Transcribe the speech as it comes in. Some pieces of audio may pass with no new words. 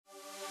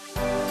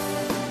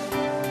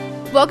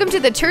Welcome to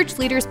the Church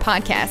Leaders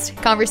Podcast,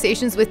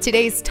 conversations with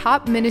today's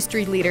top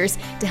ministry leaders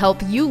to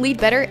help you lead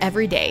better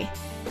every day.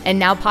 And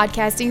now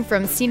podcasting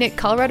from scenic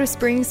Colorado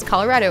Springs,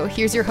 Colorado,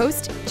 here's your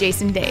host,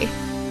 Jason Daye.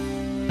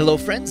 Hello,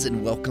 friends,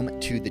 and welcome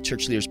to the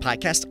Church Leaders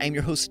Podcast. I'm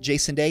your host,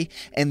 Jason Daye,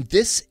 and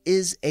this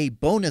is a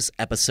bonus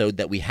episode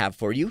that we have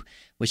for you,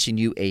 wishing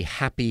you a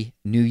happy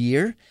new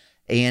year.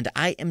 And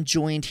I am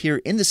joined here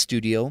in the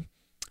studio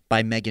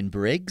by Megan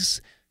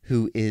Briggs,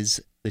 who is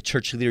the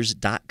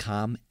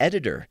churchleaders.com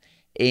editor.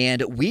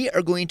 And we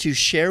are going to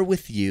share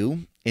with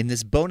you in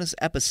this bonus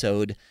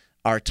episode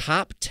our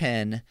top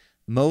 10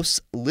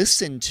 most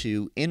listened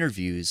to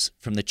interviews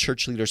from the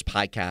Church Leaders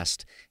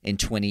Podcast in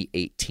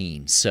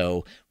 2018.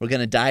 So we're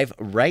going to dive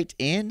right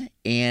in,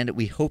 and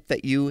we hope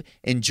that you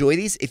enjoy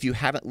these. If you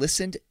haven't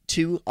listened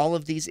to all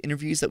of these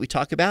interviews that we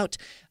talk about,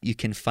 you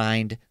can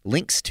find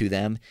links to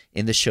them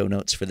in the show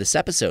notes for this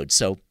episode.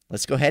 So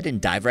let's go ahead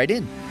and dive right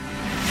in.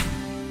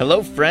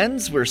 Hello,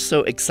 friends. We're so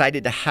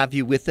excited to have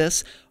you with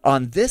us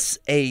on this,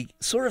 a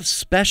sort of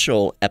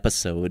special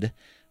episode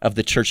of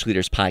the Church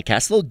Leaders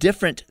Podcast, a little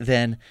different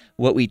than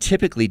what we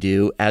typically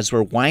do as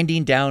we're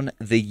winding down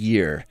the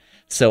year.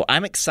 So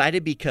I'm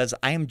excited because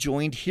I am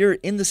joined here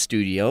in the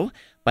studio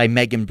by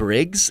Megan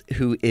Briggs,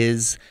 who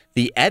is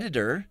the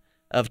editor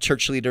of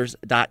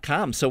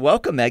churchleaders.com. So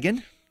welcome,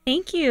 Megan.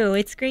 Thank you.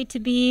 It's great to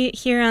be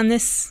here on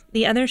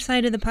the other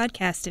side of the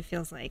podcast, it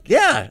feels like.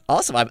 Yeah,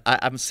 awesome.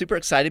 I'm super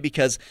excited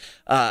because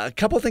a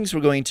couple of things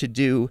we're going to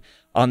do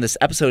on this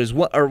episode is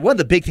one of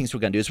the big things we're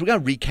going to do is we're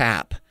going to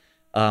recap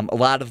a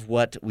lot of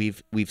what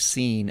we've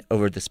seen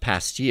over this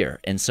past year.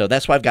 And so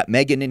that's why I've got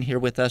Megan in here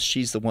with us.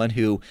 She's the one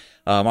who,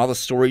 all the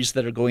stories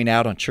that are going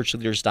out on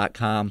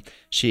churchleaders.com,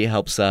 she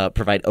helps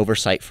provide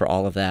oversight for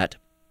all of that.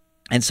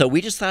 And so we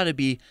just thought it'd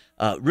be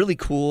really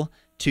cool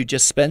to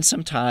just spend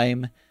some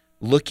time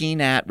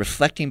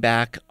reflecting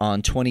back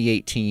on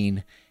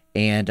 2018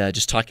 and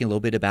just talking a little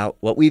bit about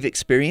what we've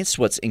experienced,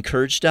 what's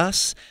encouraged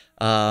us,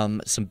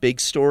 some big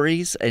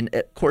stories. And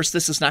of course,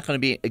 this is not going to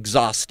be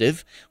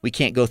exhaustive. We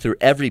can't go through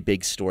every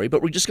big story,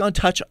 but we're just going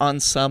to touch on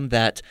some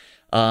that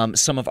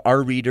some of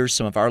our readers,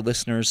 some of our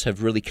listeners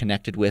have really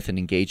connected with and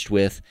engaged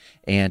with,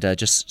 and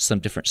just some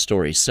different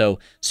stories. So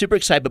super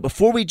excited. But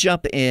before we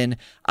jump in,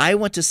 I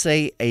want to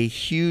say a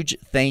huge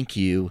thank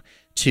you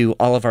to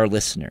all of our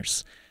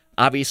listeners.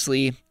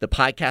 Obviously, the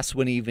podcast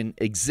wouldn't even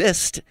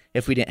exist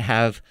if we didn't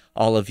have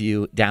all of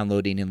you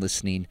downloading and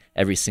listening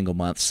every single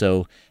month.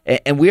 So,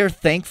 and we are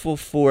thankful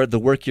for the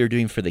work you're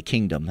doing for the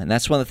kingdom. And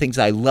that's one of the things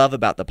I love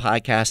about the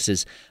podcast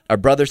is our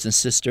brothers and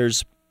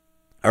sisters,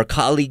 our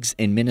colleagues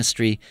in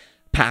ministry,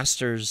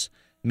 pastors,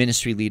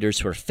 ministry leaders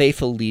who are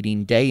faithful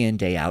leading day in,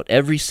 day out,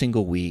 every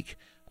single week.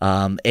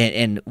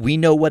 And we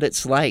know what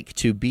it's like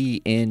to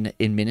be in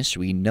ministry.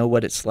 We know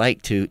what it's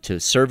like to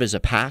serve as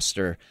a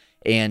pastor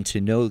and to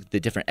know the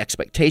different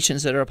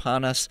expectations that are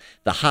upon us,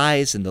 the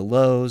highs and the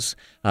lows,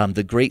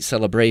 the great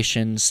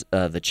celebrations,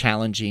 the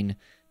challenging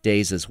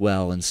days as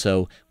well. And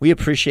so we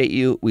appreciate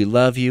you. We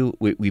love you.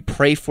 We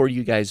pray for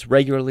you guys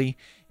regularly.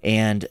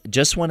 And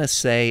just want to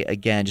say,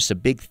 again, just a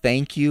big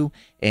thank you.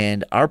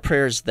 And our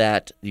prayers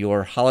that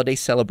your holiday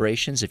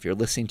celebrations, if you're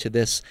listening to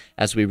this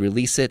as we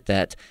release it,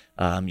 that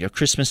your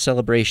Christmas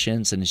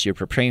celebrations and as you're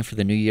preparing for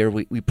the new year,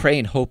 we pray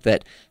and hope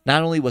that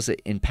not only was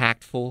it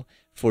impactful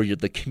for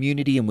the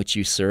community in which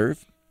you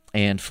serve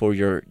and for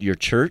your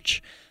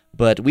church,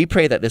 but we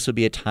pray that this will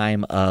be a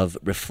time of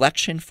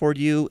reflection for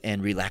you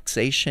and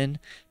relaxation,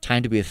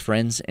 time to be with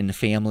friends and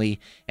family,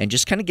 and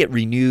just kind of get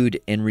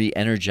renewed and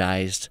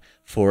re-energized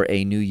for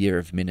a new year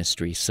of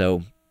ministry.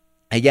 So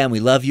again, we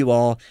love you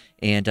all,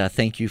 and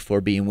thank you for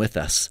being with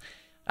us.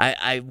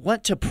 I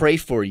want to pray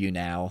for you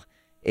now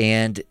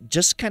and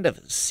just kind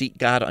of seek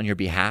God on your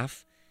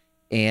behalf.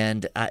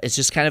 And it's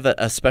just kind of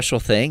a special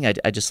thing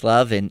I just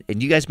love. And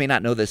you guys may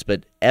not know this,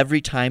 but every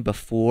time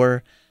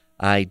before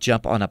I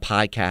jump on a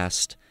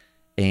podcast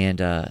and,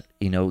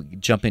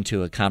 jump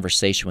into a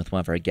conversation with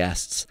one of our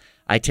guests,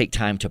 I take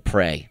time to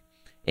pray.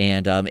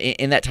 And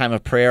in that time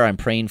of prayer, I'm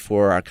praying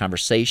for our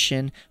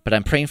conversation, but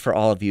I'm praying for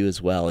all of you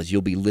as well as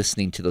you'll be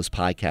listening to those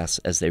podcasts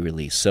as they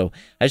release. So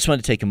I just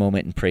want to take a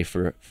moment and pray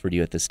for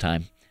you at this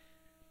time.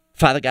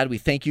 Father God, we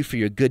thank you for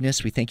your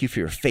goodness. We thank you for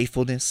your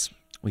faithfulness.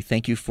 We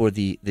thank you for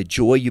the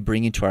joy you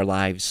bring into our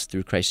lives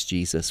through Christ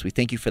Jesus. We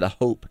thank you for the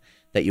hope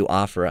that you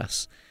offer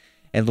us.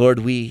 And Lord,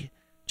 we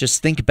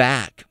just think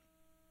back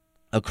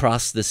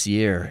across this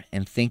year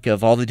and think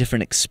of all the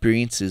different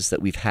experiences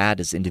that we've had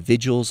as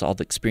individuals, all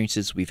the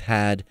experiences we've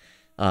had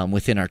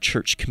within our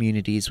church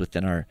communities,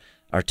 within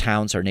our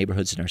towns, our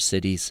neighborhoods, and our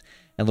cities.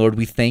 And Lord,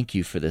 we thank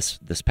you for this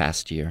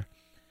past year.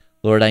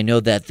 Lord, I know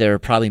that there are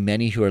probably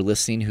many who are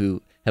listening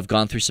who have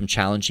gone through some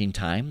challenging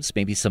times,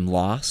 maybe some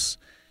loss.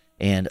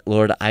 And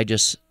Lord, I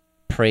just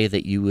pray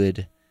that you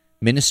would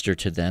minister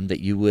to them, that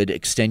you would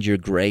extend your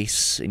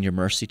grace and your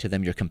mercy to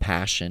them, your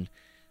compassion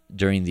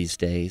during these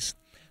days.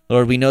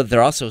 Lord, we know that there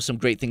are also some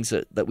great things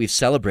that we've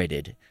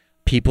celebrated.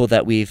 people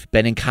that we've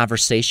been in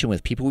conversation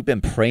with, people we've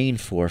been praying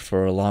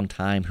for a long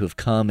time, who have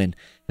come and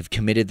have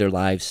committed their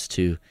lives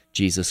to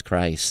Jesus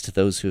Christ,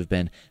 those who have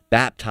been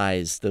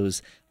baptized,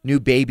 those new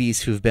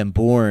babies who have been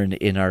born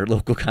in our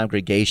local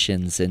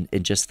congregations, and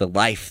just the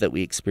life that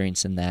we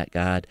experience in that,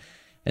 God.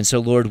 And so,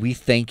 Lord, we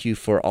thank you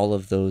for all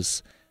of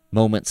those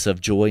moments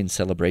of joy and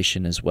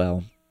celebration as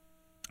well.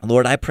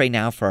 Lord, I pray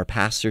now for our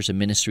pastors and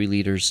ministry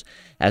leaders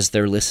as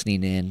they're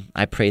listening in.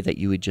 I pray that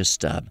you would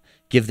just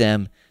give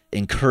them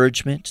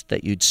encouragement,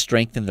 that you'd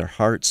strengthen their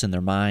hearts and their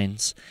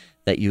minds,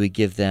 that you would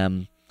give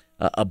them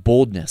a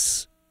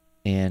boldness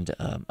and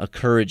a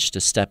courage to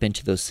step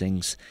into those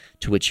things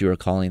to which you are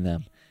calling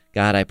them.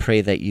 God, I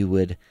pray that you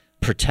would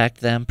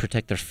protect them,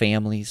 protect their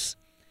families.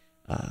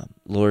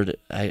 Lord,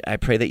 I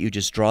pray that you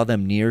just draw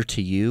them near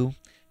to you,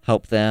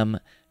 help them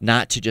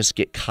not to just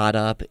get caught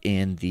up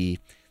in the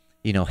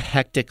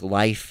hectic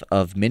life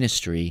of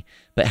ministry,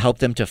 but help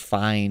them to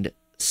find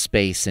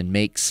space and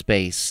make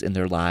space in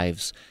their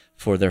lives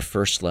for their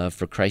first love,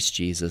 for Christ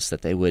Jesus,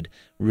 that they would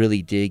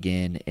really dig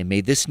in. And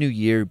may this new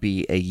year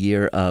be a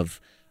year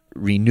of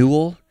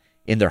renewal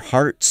in their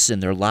hearts, in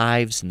their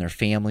lives, in their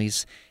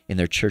families, in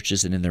their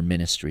churches, and in their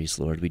ministries,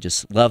 Lord. We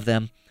just love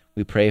them.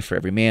 We pray for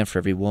every man, for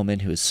every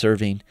woman who is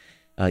serving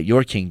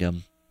your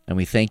kingdom, and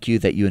we thank you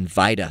that you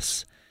invite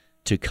us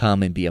to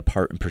come and be a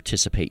part and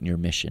participate in your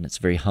mission. It's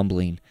very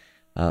humbling,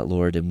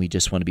 Lord, and we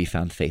just want to be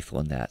found faithful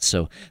in that.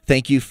 So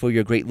thank you for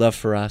your great love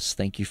for us.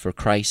 Thank you for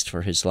Christ,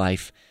 for his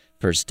life,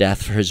 for his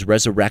death, for his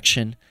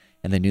resurrection,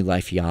 and the new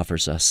life he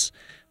offers us.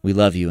 We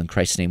love you. In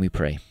Christ's name we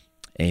pray.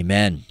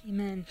 Amen.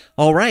 Amen.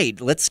 All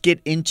right, let's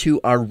get into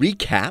our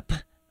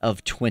recap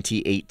of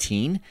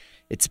 2018.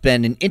 It's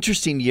been an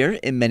interesting year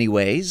in many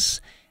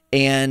ways,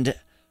 and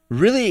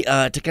really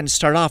to kind of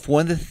start off,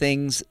 one of the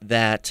things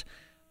that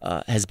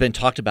has been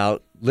talked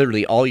about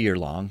literally all year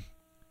long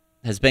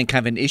has been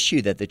kind of an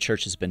issue that the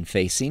church has been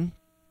facing,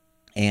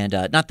 and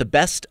not the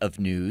best of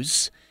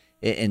news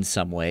in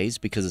some ways,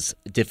 because it's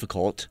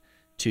difficult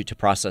to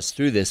process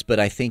through this, but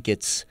I think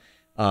it's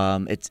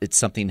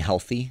something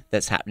healthy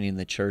that's happening in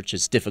the church,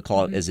 as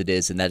difficult as it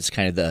is, and that's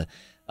kind of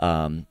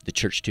the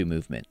Church 2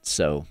 movement.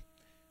 So,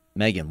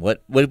 Megan,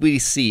 what did we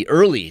see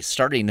early,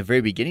 starting the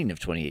very beginning of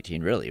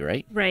 2018, really,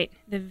 right? Right.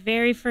 The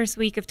very first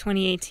week of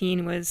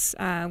 2018 was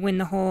when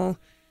the whole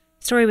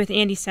story with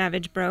Andy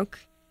Savage broke.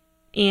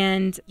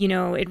 And,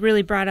 it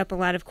really brought up a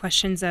lot of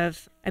questions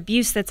of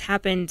abuse that's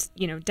happened,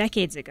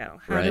 decades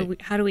ago.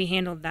 How do we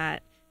handle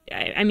that?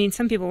 I mean,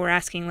 some people were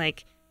asking,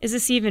 like, is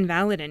this even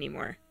valid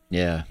anymore?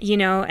 Yeah.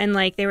 And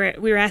like we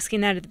were asking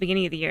that at the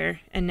beginning of the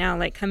year, and now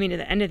like coming to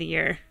the end of the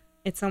year,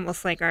 it's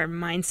almost like our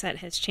mindset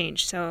has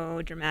changed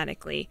so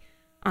dramatically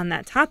on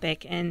that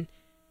topic. And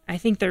I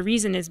think the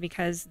reason is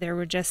because there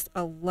were just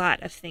a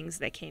lot of things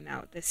that came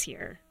out this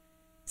year.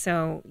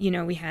 So,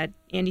 we had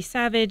Andy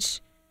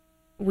Savage.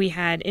 We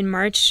had in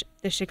March,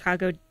 the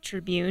Chicago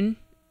Tribune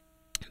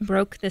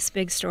broke this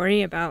big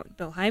story about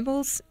Bill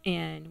Hybels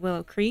and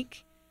Willow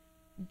Creek.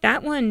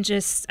 That one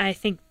just, I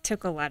think,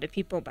 took a lot of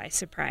people by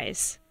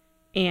surprise.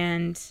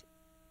 And,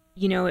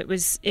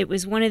 it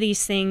was one of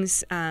these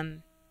things,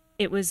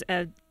 it was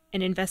an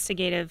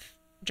investigative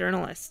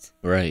journalist.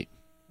 Right.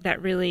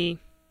 That really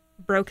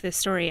broke this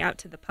story out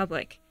to the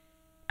public,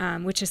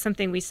 which is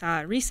something we saw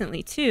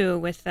recently, too,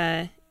 with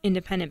the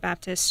Independent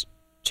Baptist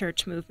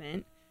Church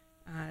movement.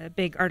 A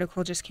big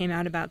article just came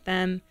out about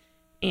them.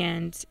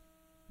 And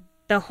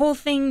the whole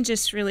thing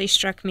just really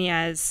struck me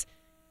as,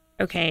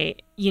 okay,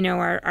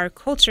 our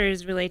culture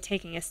is really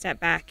taking a step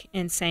back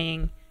and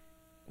saying,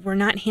 we're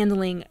not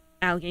handling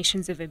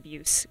allegations of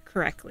abuse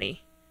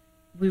correctly.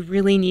 We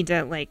really need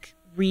to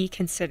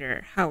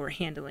reconsider how we're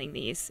handling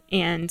these.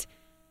 And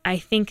I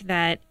think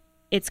that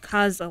it's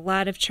caused a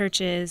lot of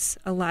churches,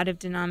 a lot of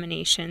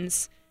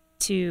denominations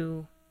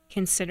to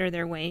consider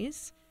their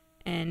ways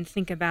and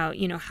think about,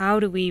 how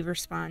do we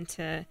respond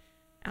to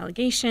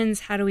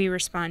allegations? How do we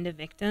respond to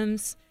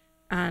victims?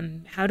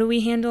 How do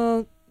we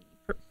handle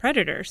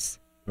predators?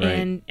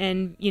 Right.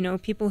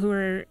 And people who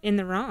are in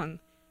the wrong?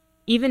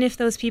 Even if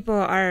those people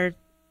are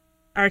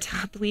our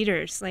top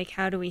leaders,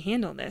 how do we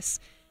handle this?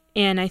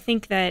 And I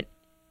think that,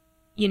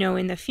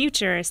 in the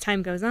future, as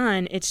time goes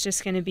on, it's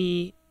just going to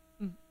be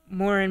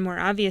more and more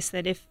obvious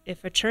that if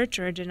a church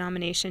or a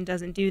denomination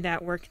doesn't do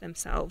that work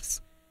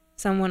themselves,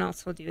 someone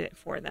else will do it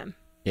for them.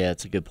 Yeah,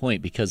 it's a good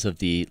point, because of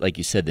the, like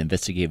you said, the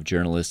investigative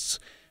journalists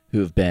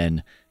who have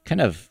been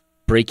kind of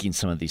breaking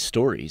some of these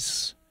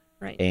stories.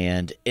 Right.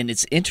 And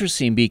it's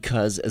interesting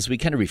because as we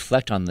kind of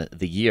reflect on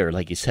the year,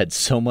 like you said,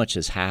 so much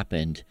has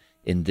happened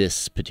in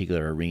this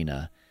particular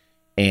arena.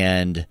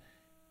 And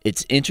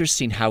it's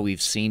interesting how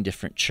we've seen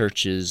different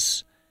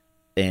churches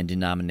and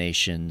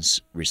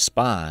denominations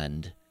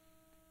respond.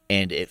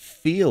 And it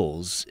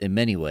feels, in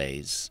many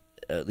ways,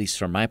 at least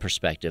from my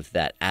perspective,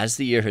 that as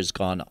the year has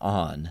gone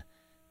on,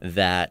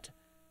 that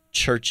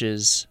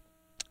churches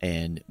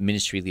and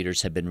ministry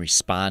leaders have been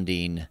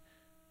responding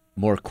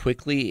more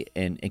quickly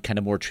and kind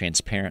of more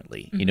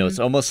transparently. It's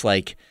almost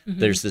like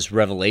there's this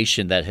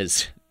revelation that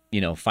has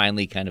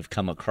finally kind of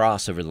come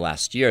across over the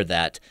last year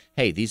that,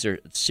 hey, these are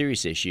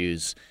serious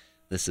issues.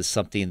 This is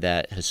something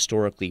that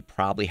historically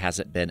probably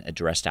hasn't been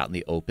addressed out in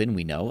the open.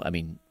 We know,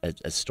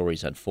 as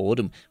stories unfold,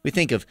 and we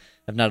think of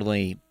not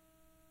only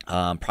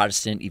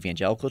Protestant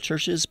evangelical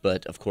churches,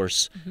 but of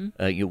course,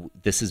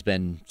 this has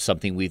been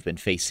something we've been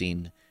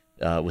facing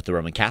with the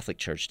Roman Catholic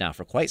Church now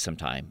for quite some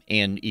time,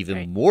 and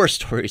even more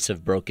stories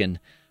have broken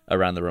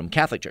around the Roman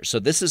Catholic Church. So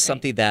this is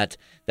something that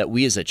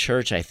we as a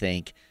church, I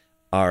think,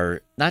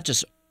 are not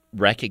just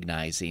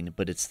recognizing,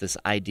 but it's this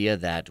idea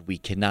that we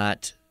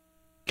cannot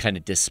kind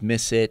of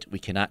dismiss it. We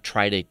cannot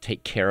try to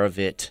take care of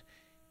it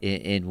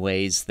in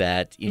ways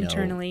that,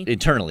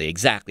 internally,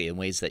 exactly, in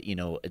ways that,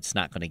 it's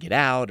not going to get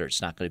out or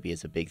it's not going to be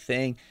as a big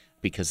thing,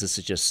 because this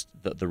is just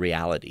the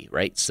reality,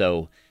 right?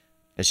 So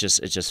it's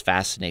just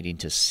fascinating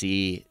to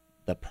see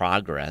the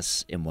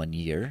progress in 1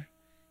 year.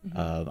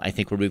 I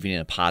think we're moving in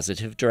a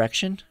positive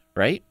direction,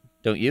 right?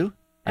 Don't you?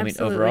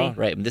 Absolutely. Overall,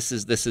 right? And this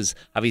is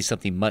obviously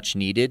something much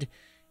needed,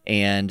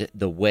 and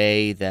the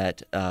way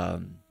that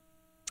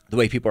the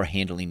way people are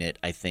handling it,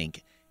 I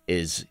think,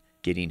 is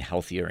getting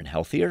healthier and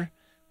healthier,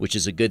 which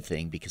is a good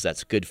thing, because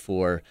that's good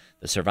for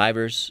the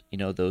survivors,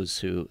 those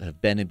who have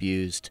been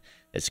abused.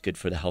 It's good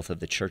for the health of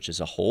the church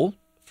as a whole,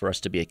 for us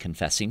to be a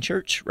confessing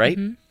church, right?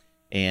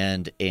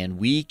 And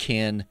we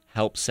can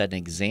help set an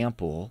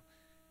example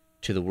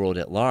to the world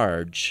at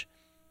large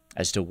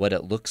as to what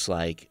it looks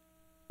like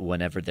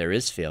whenever there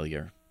is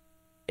failure,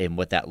 and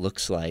what that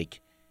looks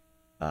like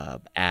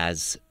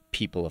as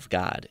people of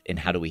God, and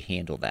how do we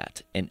handle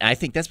that? And I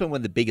think that's been one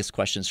of the biggest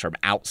questions from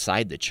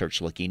outside the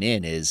church looking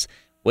in is,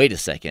 wait a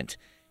second,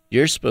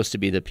 you're supposed to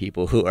be the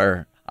people who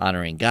are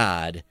honoring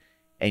God,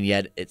 and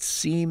yet it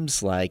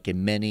seems like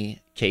in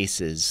many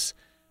cases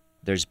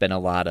there's been a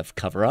lot of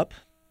cover-up,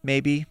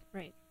 maybe,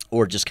 right,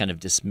 or just kind of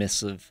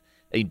dismissive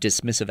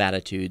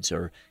attitudes,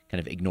 or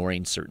kind of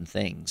ignoring certain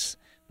things.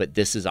 But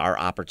this is our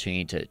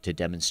opportunity to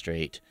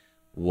demonstrate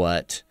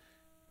what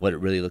it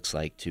really looks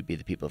like to be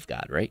the people of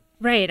God, right?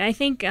 Right. I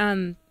think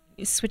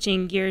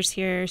switching gears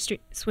here,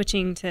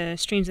 switching to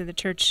Streams of the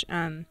Church,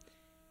 the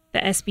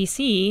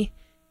SBC,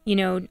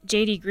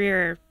 J.D.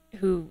 Greer,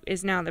 who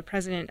is now the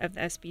president of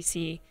the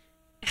SBC,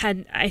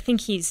 I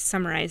think he's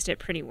summarized it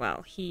pretty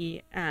well.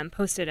 He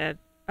posted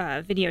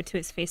a video to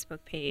his Facebook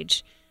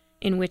page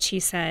in which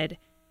he said,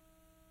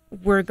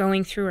 we're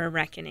going through a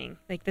reckoning.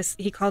 Like this,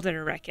 he called it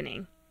a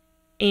reckoning.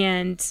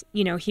 And,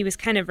 he was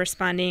kind of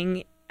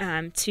responding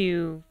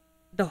to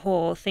the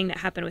whole thing that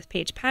happened with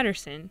Paige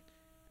Patterson.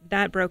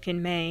 That broke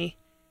in May.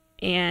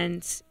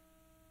 And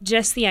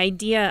just the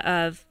idea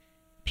of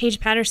Paige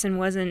Patterson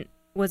wasn't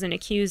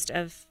accused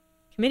of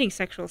committing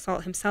sexual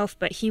assault himself,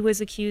 but he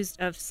was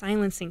accused of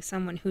silencing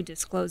someone who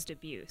disclosed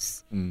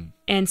abuse.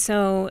 And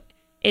so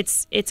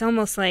it's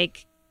almost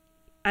like,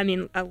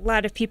 a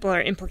lot of people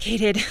are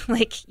implicated,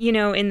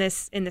 in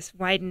this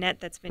wide net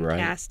that's been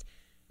cast.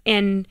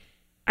 And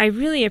I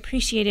really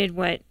appreciated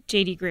what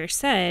J.D. Greer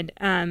said.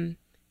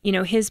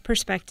 His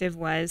perspective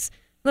was,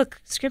 look,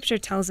 Scripture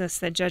tells us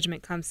that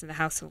judgment comes to the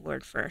house of the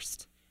Lord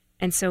first.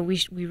 And so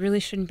we really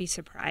shouldn't be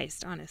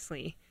surprised,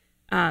 honestly,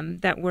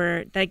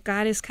 that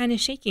God is kind of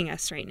shaking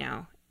us right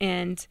now.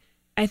 And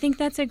I think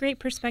that's a great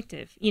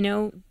perspective.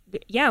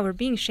 We're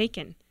being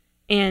shaken.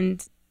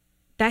 And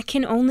that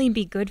can only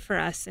be good for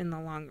us in the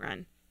long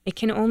run. It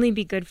can only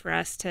be good for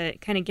us to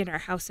kind of get our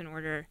house in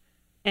order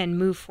and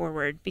move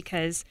forward,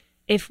 because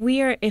if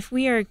we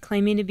are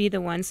claiming to be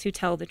the ones who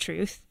tell the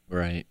truth,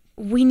 right,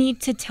 we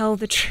need to tell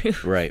the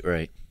truth.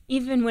 Right.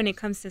 Even when it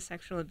comes to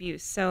sexual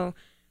abuse. So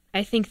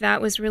I think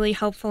that was really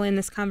helpful in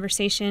this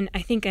conversation.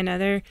 I think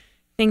another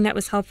thing that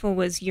was helpful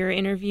was your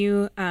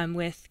interview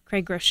with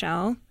Craig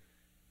Groeschel.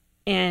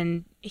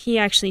 And he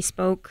actually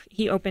spoke,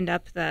 he opened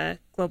up the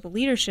Global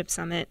Leadership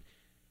Summit.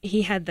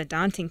 He had the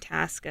daunting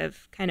task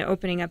of kind of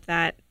opening up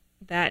that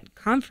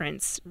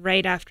conference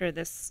right after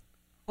this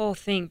whole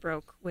thing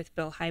broke with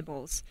Bill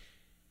Hybels.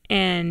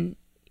 And,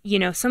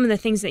 some of the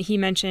things that he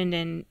mentioned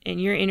in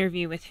your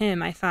interview with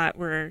him, I thought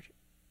were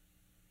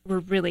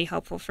really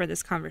helpful for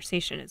this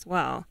conversation as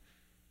well.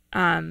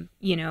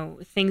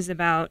 Things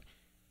about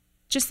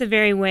just the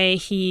very way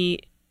he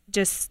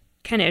just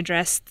kind of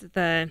addressed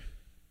the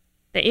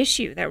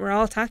issue that we're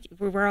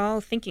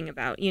all thinking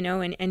about,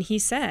 and he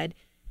said,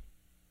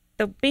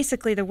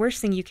 basically the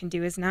worst thing you can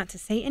do is not to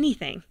say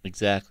anything.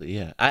 Exactly.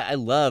 Yeah. I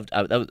loved,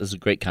 that was a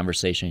great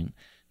conversation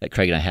that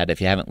Craig and I had.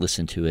 If you haven't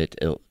listened to it,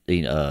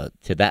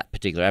 to that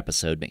particular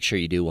episode, make sure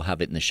you do. We'll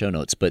have it in the show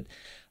notes. But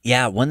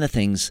yeah, one of the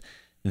things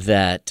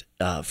that,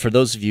 for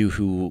those of you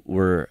who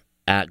were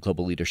at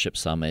Global Leadership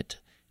Summit,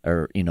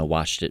 or,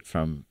 watched it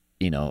from,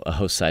 a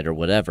host site or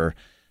whatever,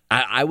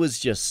 I was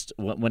just,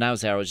 when I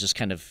was there, I was just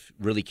kind of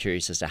really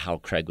curious as to how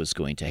Craig was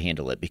going to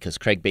handle it, because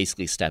Craig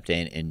basically stepped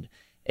in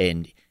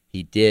and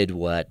he did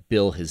what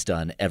Bill has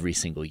done every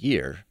single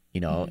year,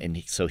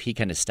 and so he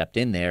kind of stepped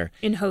in there.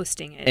 In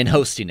hosting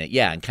it,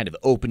 yeah, and kind of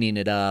opening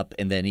it up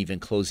and then even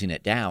closing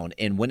it down.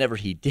 And whenever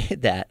he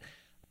did that,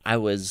 I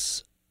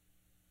was,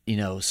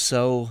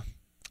 so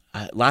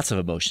lots of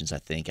emotions. I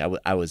think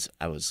I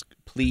was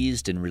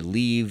pleased and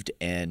relieved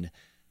and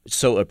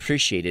so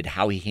appreciated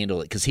how he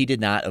handled it, because he did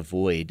not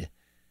avoid,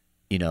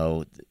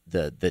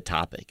 the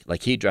topic.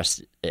 Like, he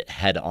addressed it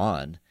head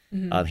on.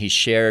 Mm-hmm. He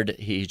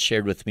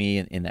shared with me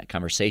in that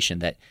conversation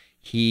that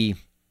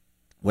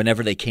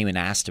whenever they came and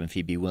asked him if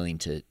he'd be willing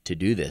to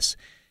do this,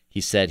 he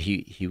said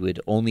he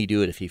would only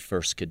do it if he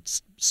first could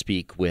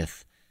speak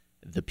with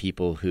the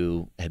people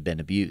who had been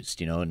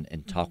abused,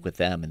 and talk with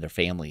them and their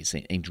families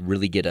and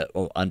really get a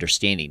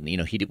understanding.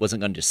 He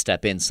wasn't going to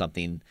step in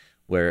something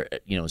where,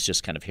 it's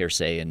just kind of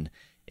hearsay and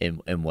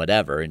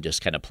whatever and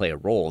just kind of play a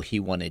role. He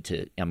wanted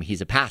to,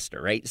 he's a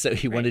pastor, right? So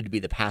he wanted to be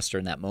the pastor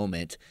in that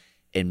moment.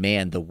 And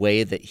man, the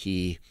way that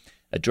he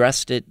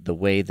addressed it, the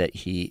way that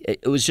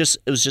it was just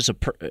a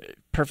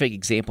perfect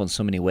example in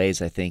so many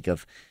ways, I think,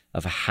 of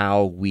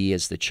how we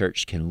as the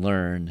church can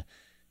learn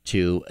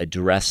to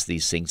address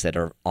these things that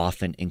are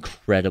often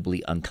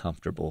incredibly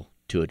uncomfortable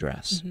to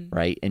address,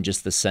 right? And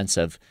just the sense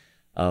of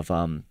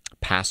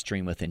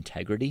pastoring with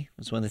integrity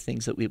was one of the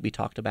things that we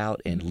talked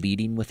about, and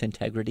leading with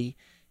integrity,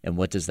 and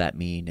what does that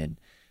mean? And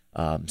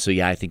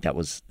I think that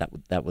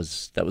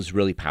was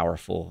really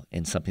powerful,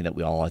 and something that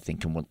we all, I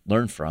think, can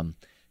learn from,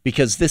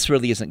 because this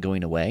really isn't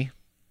going away.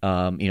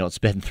 It's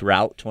been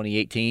throughout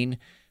 2018,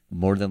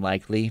 more than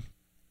likely.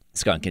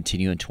 It's going to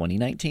continue in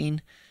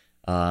 2019.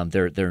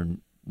 There are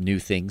new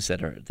things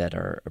that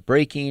are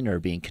breaking or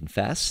being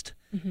confessed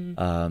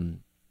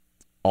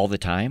all the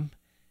time.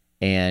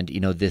 And,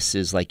 this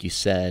is, like you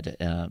said,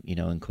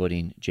 in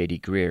quoting J.D.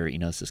 Greer,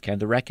 this is kind of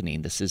the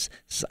reckoning. This is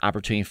an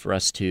opportunity for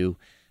us to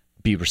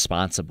be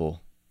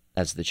responsible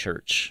as the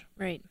church,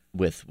 right,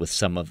 with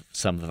some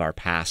of our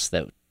past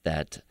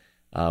that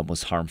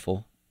was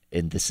harmful.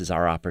 And this is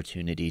our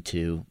opportunity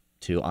to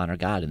honor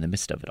God in the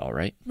midst of it all,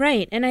 right?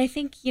 Right. And I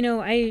think,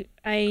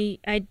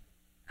 I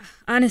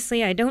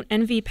honestly, I don't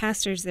envy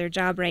pastors their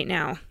job right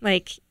now.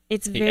 Like,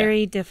 it's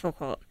very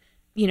difficult.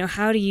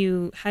 How do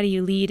you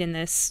lead in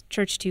this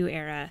Church 2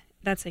 era?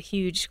 That's a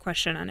huge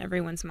question on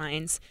everyone's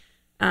minds.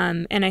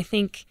 And I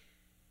think,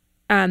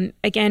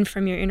 again,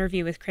 from your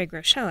interview with Craig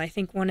Rochelle, I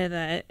think one of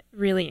the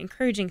really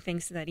encouraging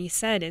things that he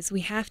said is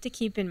we have to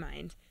keep in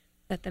mind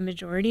that the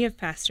majority of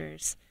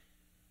pastors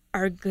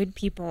are good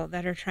people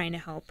that are trying to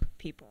help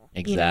people.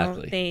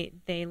 Exactly.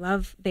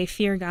 They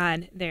fear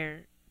God.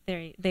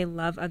 They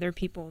love other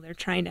people. They're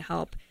trying to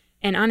help.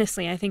 And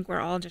honestly, I think we're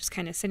all just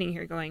kind of sitting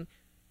here going,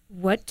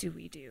 what do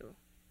we do?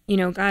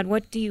 God,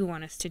 what do you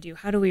want us to do?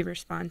 How do we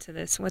respond to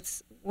this?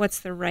 What's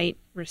the right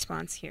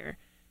response here?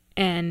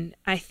 And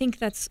I think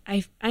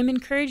I'm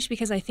encouraged,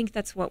 because I think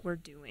that's what we're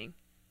doing.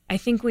 I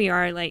think we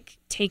are, like,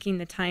 taking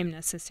the time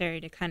necessary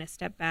to kind of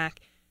step back,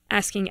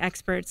 asking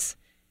experts,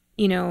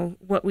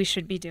 what we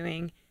should be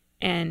doing.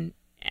 And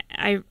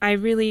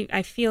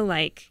I feel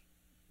like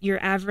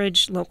your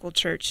average local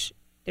church,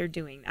 they're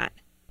doing that.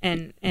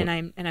 And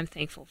I'm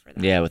thankful for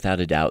that. Yeah, without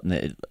a doubt.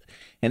 And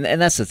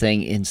that's the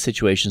thing in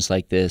situations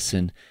like this,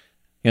 and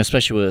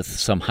especially with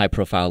some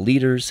high-profile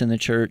leaders in the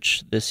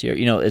church this year.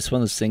 It's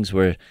one of those things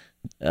where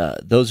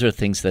those are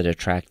things that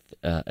attract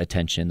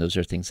attention. Those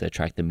are things that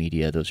attract the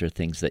media. Those are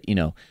things that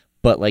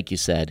But like you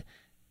said,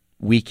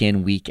 week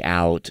in, week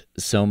out,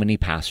 so many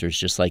pastors,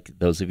 just like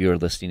those of you who are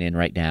listening in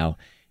right now,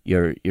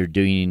 you're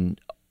doing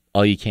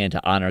all you can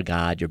to honor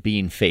God. You're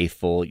being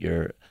faithful.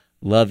 You're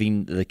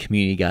loving the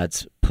community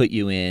God's put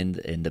you in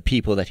and the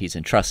people that He's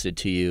entrusted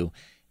to you.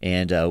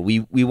 And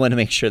we want to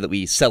make sure that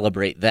we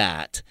celebrate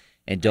that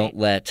and don't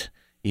let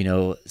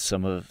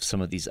some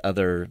of these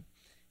other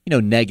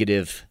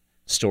negative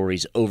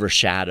stories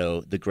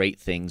overshadow the great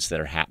things that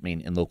are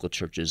happening in local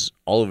churches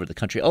all over the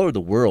country, all over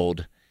the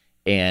world,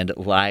 and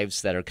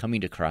lives that are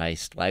coming to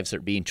Christ, lives that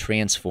are being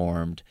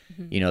transformed.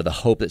 The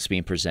hope that's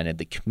being presented,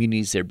 the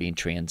communities that are being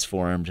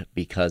transformed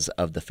because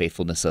of the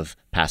faithfulness of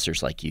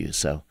pastors like you.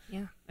 So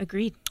yeah.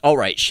 Agreed. All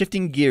right,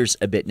 shifting gears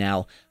a bit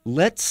now,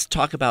 let's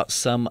talk about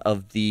some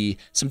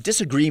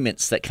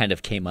disagreements that kind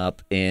of came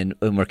up and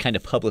were kind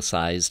of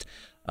publicized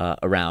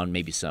around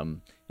maybe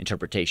some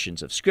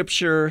interpretations of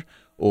Scripture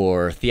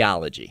or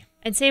theology.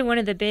 I'd say one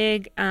of the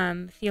big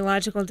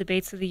theological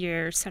debates of the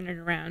year centered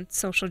around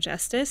social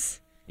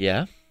justice.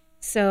 Yeah.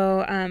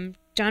 So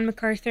John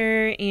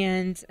MacArthur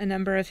and a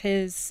number of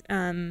his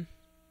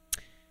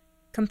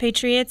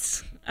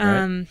compatriots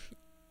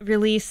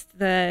released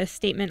the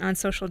statement on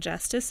social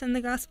justice in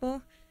the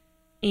gospel.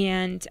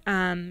 And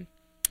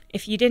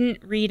if you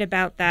didn't read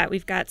about that,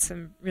 we've got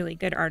some really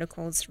good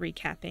articles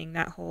recapping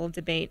that whole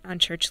debate on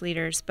church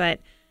leaders. But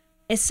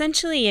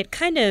essentially, the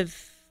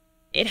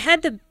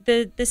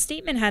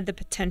statement had the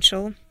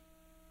potential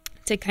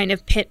to kind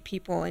of pit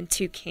people in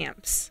two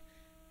camps.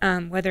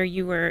 Whether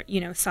you were,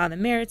 saw the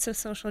merits of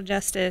social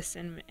justice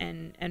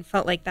and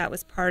felt like that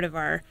was part of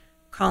our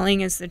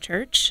calling as the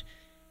church,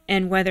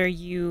 and whether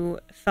you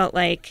felt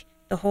like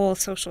the whole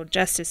social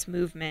justice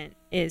movement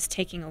is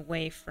taking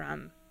away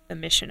from the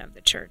mission of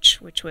the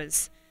church, which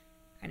was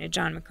kind of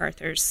John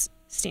MacArthur's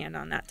stand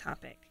on that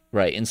topic.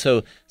 Right. And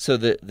so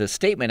the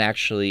statement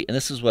actually, and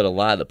this is what a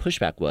lot of the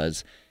pushback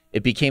was,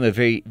 it became a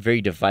very,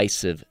 very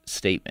divisive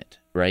statement,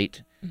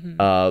 right?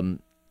 Mm-hmm.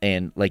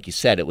 And like you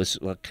said, it was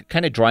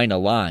kind of drawing a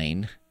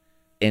line.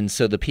 And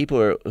so the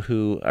people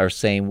who are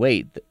saying,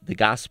 wait, the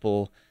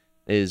gospel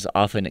is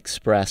often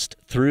expressed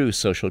through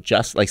social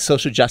justice. Like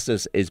social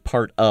justice is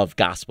part of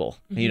gospel.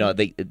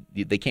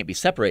 Mm-hmm. They can't be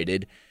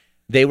separated.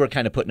 They were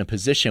kind of put in a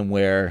position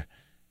where,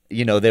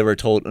 they were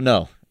told,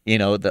 no,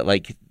 that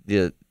like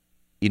you're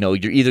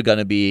either going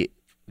to be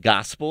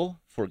gospel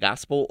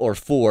or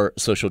for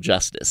social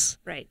justice.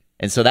 Right.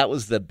 And so that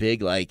was the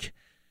big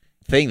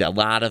thing that a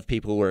lot of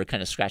people were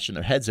kind of scratching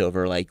their heads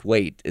over. Like,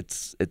 wait,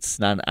 it's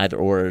not an either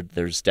or.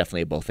 There's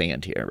definitely a both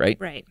and here, right?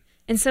 Right.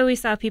 And so we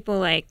saw people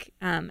like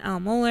Al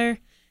Mohler,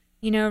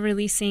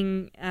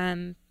 releasing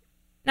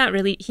not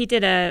really. He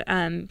did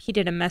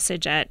a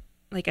message at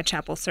like a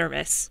chapel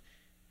service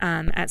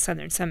at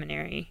Southern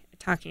Seminary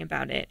talking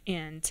about it,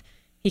 and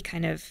he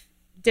kind of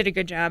did a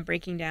good job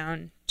breaking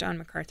down John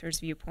MacArthur's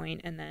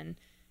viewpoint and then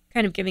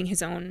kind of giving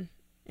his own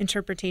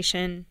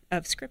interpretation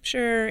of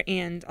Scripture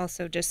and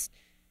also just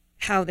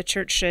how the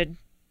church should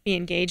be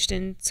engaged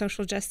in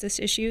social justice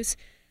issues.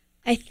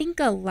 I think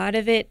a lot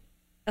of the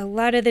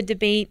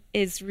debate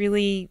is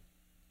really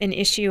an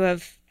issue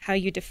of how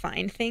you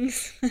define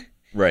things.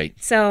 Right.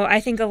 So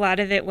I think a lot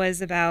of it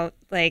was about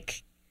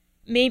like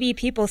maybe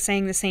people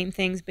saying the same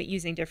things but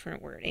using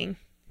different wording.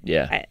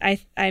 Yeah.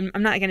 I'm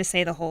not going to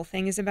say the whole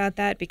thing is about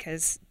that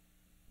because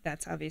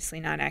that's obviously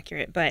not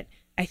accurate, but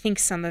I think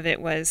some of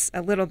it was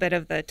a little bit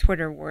of the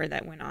Twitter war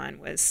that went on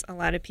was a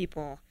lot of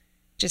people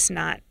just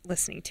not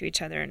listening to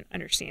each other and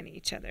understanding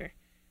each other.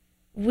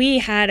 We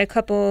had a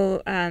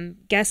couple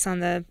guests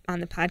on the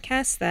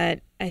podcast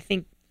that I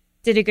think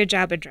did a good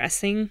job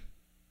addressing,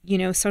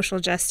 social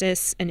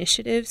justice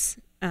initiatives.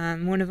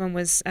 One of them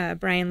was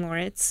Brian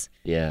Loritz.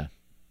 Yeah.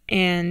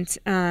 And,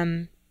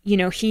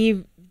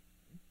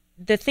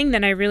 the thing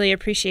that I really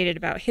appreciated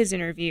about his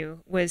interview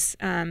was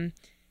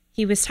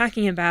he was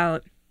talking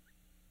about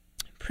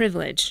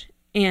privilege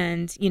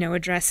and,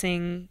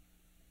 addressing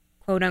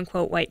quote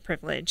unquote white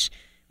privilege,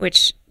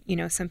 which,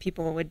 some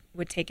people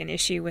would take an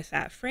issue with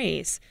that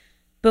phrase.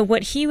 But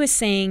what he was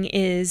saying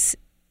is,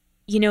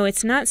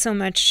 it's not so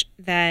much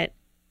that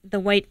the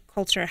white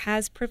culture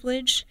has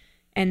privilege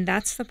and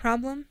that's the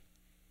problem,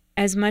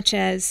 as much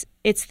as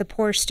it's the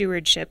poor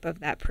stewardship of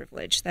that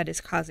privilege that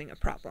is causing a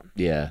problem.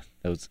 Yeah,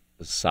 that was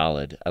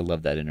solid. I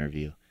love that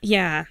interview.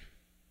 Yeah,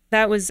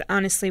 that was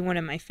honestly one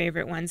of my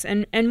favorite ones,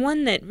 and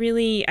one that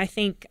really, I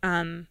think,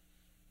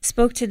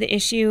 spoke to the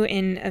issue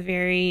in a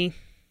very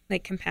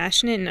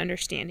compassionate and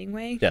understanding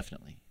way.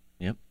 Definitely.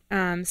 Yep.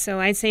 So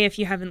I'd say if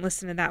you haven't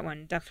listened to that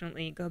one,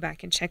 definitely go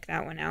back and check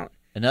that one out.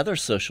 Another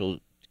social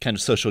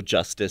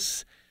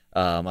justice,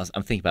 I'm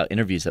thinking about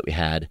interviews that we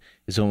had,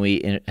 is when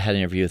we had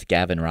an interview with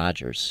Gavin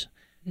Rogers,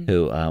 mm-hmm.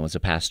 who was a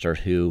pastor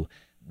who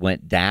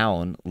went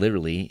down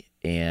literally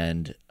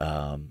and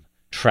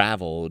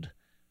traveled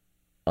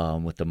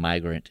with the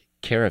migrant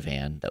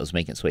caravan that was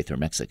making its way through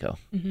Mexico,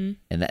 mm-hmm.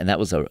 and that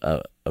was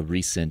a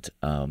recent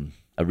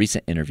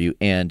interview,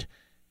 and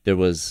there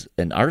was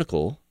an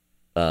article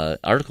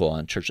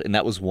on church, and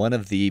that was one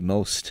of the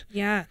most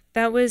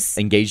that was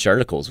engaged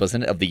articles,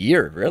 wasn't it, of the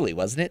year? Really,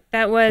 wasn't it?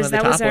 That was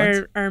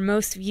our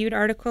most viewed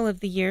article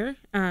of the year.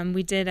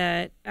 We did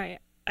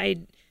I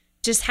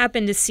just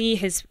happened to see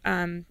his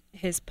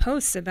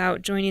posts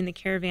about joining the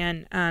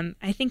caravan.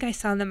 I think I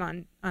saw them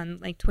on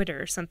like Twitter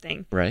or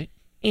something. Right.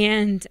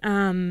 And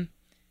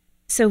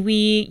so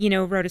we,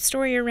 wrote a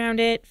story around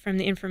it from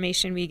the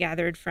information we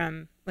gathered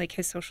from like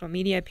his social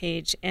media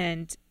page,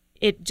 and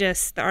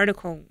the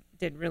article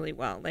did really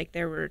well. Like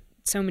there were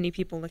so many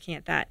people looking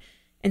at that.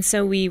 And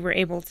so we were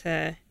able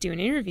to do an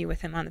interview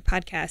with him on the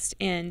podcast,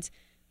 and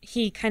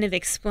he kind of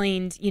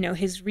explained,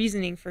 his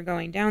reasoning for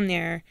going down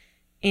there.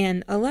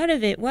 And a lot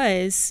of it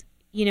was,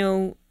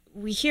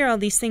 we hear all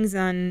these things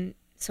on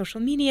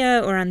social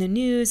media or on the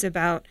news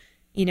about,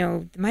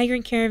 the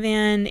migrant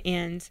caravan,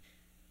 and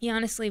he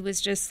honestly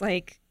was just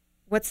like,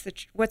 what's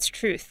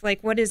truth?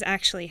 Like, what is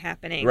actually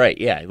happening? Right,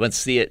 yeah. He wants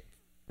to see it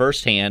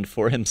firsthand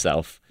for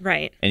himself.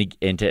 Right.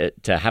 And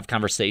to have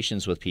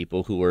conversations with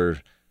people who were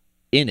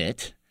in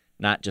it,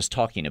 not just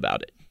talking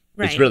about it.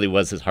 Right. Which really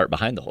was his heart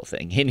behind the whole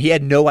thing. And he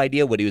had no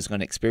idea what he was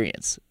going to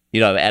experience,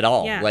 at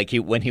all. Yeah. Like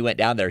when he went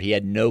down there, he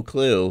had no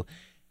clue.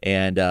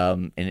 And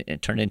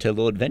it turned into a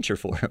little adventure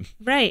for him.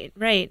 Right.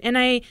 And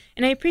I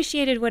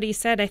appreciated what he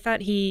said. I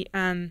thought he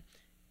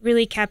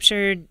really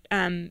captured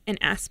an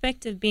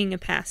aspect of being a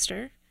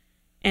pastor,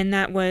 and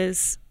that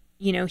was,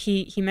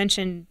 he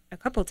mentioned a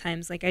couple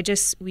times, like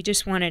we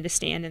just wanted to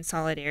stand in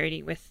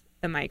solidarity with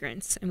the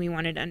migrants, and we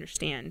wanted to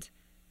understand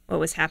what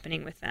was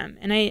happening with them.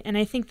 And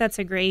I think that's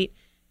a great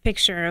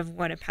picture of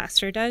what a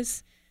pastor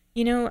does,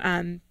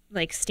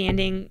 like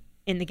standing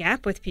in the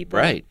gap with people.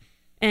 Right.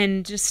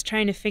 And just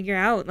trying to figure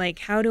out, like,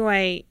 how do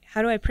I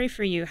pray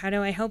for you? How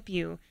do I help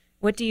you?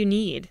 What do you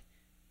need?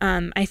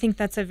 I think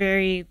that's a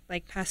very,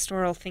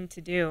 pastoral thing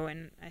to do,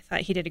 and I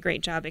thought he did a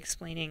great job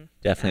explaining.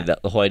 Definitely,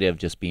 the whole idea of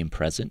just being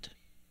present,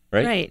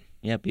 right? Right.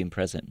 Yeah, being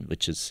present,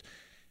 which is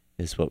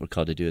what we're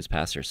called to do as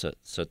pastors.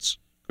 So it's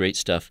great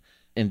stuff.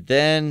 And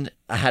then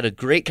I had a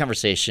great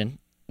conversation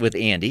with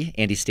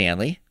Andy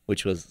Stanley,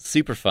 which was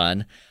super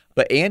fun.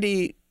 But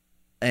Andy,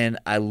 and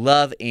I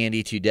love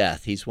Andy to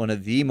death. He's one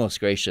of the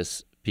most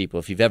gracious people.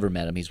 If you've ever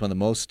met him, he's one of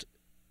the most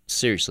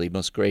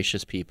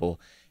gracious people.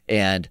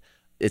 And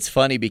it's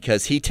funny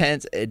because he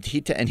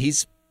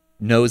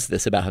knows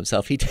this about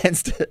himself. He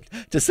tends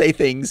to say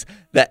things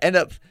that end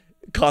up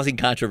causing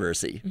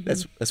controversy.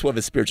 Mm-hmm. That's one of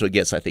his spiritual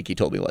gifts, I think he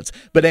told me once.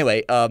 But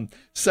anyway,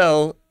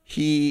 so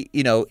he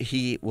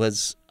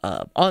was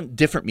on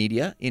different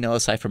media,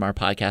 aside from our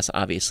podcast,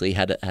 obviously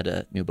had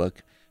a new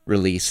book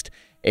released.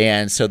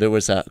 And so there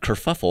was a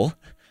kerfuffle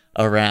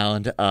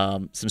around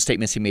some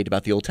statements he made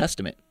about the Old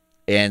Testament.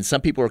 And some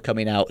people were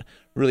coming out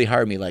really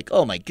hard at me like,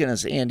 oh my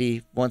goodness,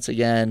 Andy, once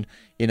again,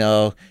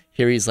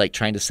 here he's like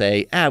trying to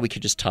say, we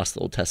could just toss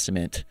the Old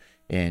Testament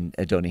and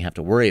don't even have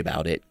to worry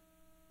about it.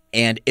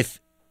 And if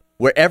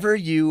wherever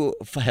you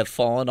have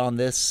fallen on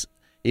this,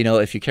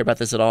 if you care about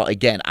this at all,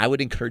 again, I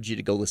would encourage you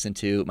to go listen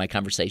to my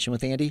conversation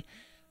with Andy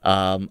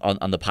on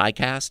the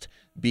podcast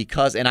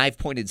and I've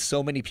pointed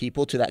so many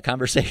people to that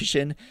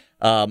conversation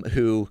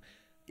who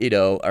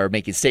are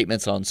making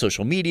statements on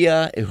social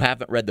media, who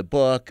haven't read the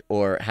book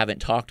or haven't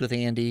talked with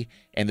Andy,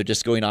 and they're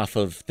just going off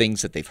of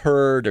things that they've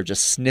heard or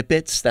just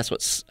snippets. That's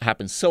what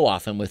happens so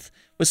often with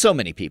so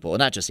many people, and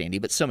not just Andy,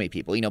 but so many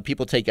people.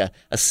 People take a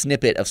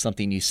snippet of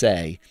something you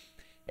say,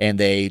 and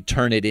they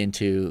turn it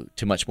into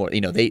much more.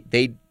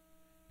 They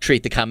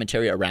create the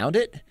commentary around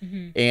it,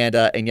 mm-hmm.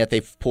 and yet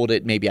they've pulled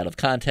it maybe out of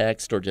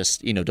context or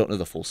just don't know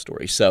the full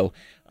story. So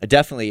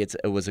definitely, it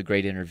was a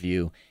great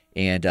interview.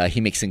 And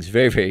he makes things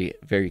very, very,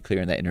 very clear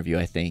in that interview,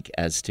 I think,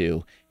 as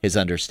to his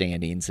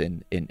understandings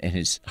and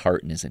his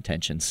heart and his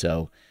intentions.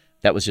 So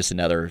that was just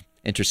another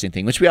interesting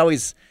thing, which we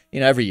always,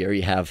 every year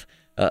you have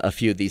a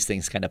few of these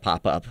things kind of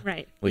pop up.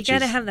 Right. You got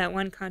to have that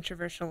one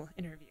controversial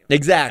interview.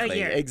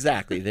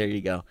 Exactly. There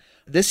you go.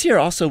 This year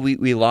also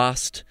we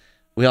lost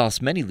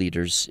many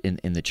leaders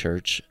in the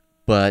church,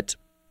 but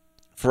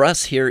for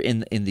us here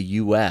in the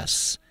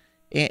U.S.,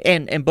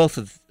 and both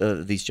of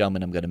these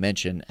gentlemen I'm going to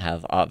mention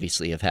have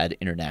had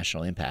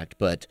international impact,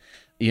 but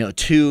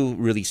two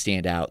really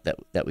stand out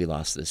that we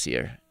lost this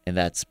year, and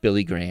that's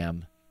Billy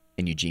Graham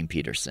and Eugene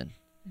Peterson,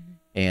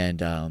 mm-hmm.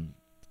 and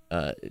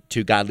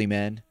two godly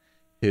men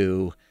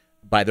who,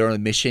 by their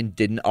own mission,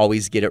 didn't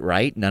always get it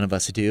right. None of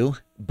us do,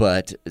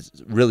 but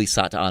really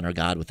sought to honor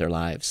God with their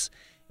lives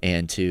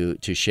and to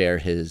share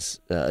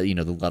His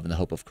the love and the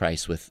hope of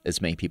Christ with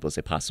as many people as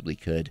they possibly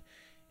could,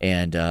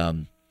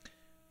 and.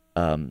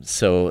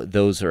 So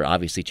those are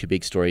obviously two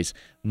big stories.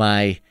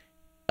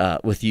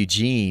 With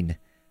Eugene,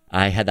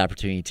 I had the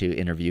opportunity to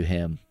interview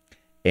him,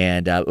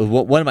 and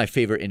one of my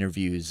favorite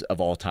interviews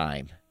of all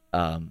time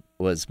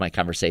was my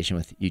conversation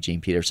with Eugene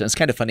Peterson. It's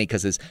kind of funny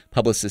because his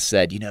publicist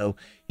said,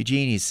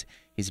 Eugene,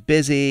 he's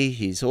busy,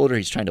 he's older,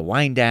 he's trying to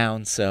wind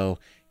down, so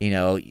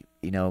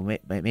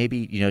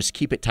maybe just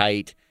keep it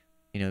tight.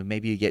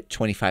 Maybe you get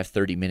 25,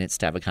 30 minutes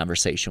to have a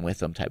conversation with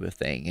them type of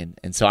thing.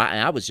 And so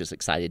I was just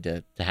excited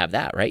to have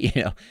that, right?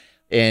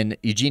 And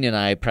Eugene and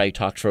I probably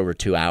talked for over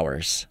 2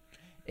 hours,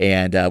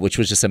 and which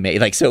was just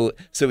amazing. Like, so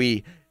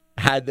we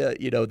had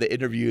the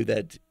interview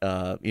that,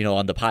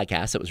 on the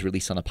podcast that was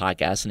released on the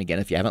podcast. And again,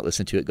 if you haven't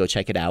listened to it, go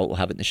check it out. We'll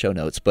have it in the show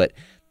notes. But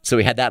so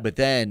we had that, but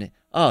then,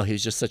 he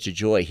was just such a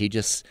joy. He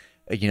just,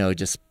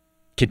 just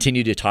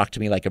continued to talk to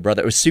me like a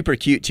brother. It was super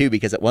cute too,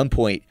 because at one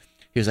point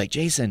he was like,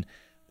 Jason,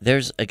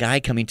 there's a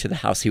guy coming to the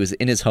house. He was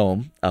in his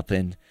home up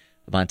in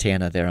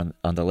Montana there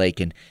on the lake,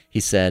 and he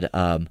said,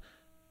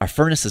 our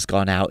furnace has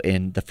gone out,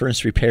 and the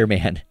furnace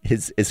repairman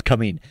is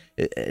coming.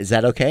 Is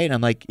that okay? And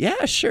I'm like,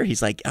 yeah, sure.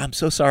 He's like, I'm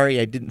so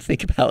sorry. I didn't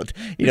think about,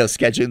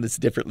 scheduling this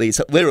differently.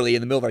 So literally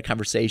in the middle of our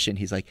conversation,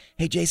 he's like,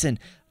 hey, Jason,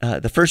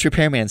 the first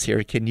repairman's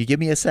here. Can you give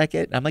me a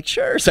second? And I'm like,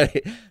 sure.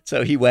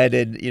 So he went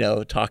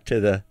and, talked to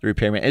the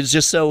repairman. It's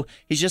just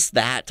he's just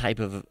that type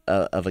of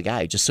a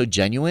guy, just so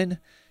genuine.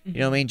 You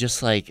know what I mean?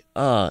 Just like,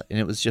 and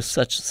it was just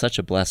such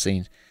a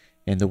blessing,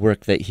 and the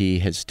work that he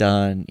has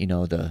done,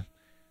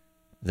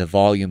 the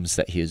volumes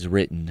that he has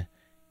written,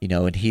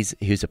 and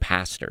he's a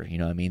pastor,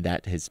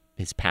 that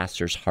his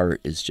pastor's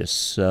heart is just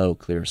so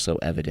clear, so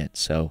evident.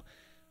 So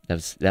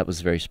that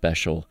was very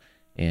special,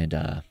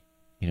 and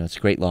it's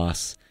a great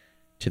loss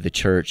to the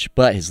church,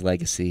 but his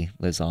legacy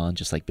lives on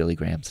just like Billy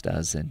Graham's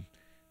does, and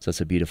so it's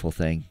a beautiful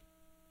thing.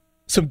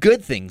 Some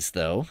good things,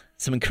 though,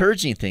 some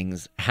encouraging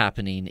things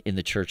happening in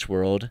the church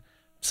world.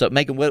 So,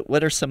 Megan,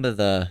 what are some of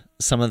the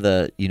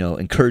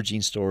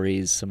encouraging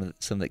stories, some of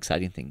the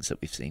exciting things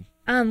that we've seen?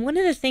 One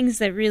of the things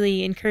that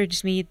really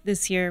encouraged me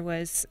this year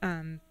was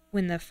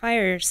when the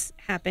fires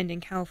happened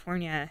in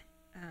California.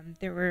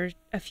 There were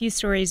a few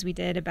stories we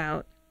did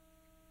about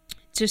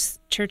just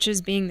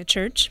churches being the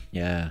church.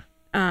 Yeah.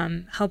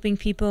 Helping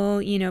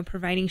people,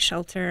 providing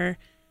shelter.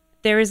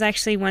 There was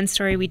actually one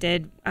story we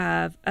did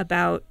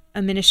about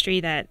a ministry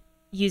that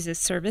uses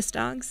service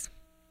dogs.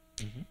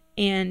 Mm-hmm.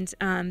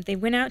 And they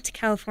went out to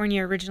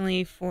California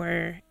originally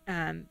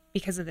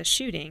because of the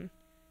shooting,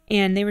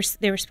 and they were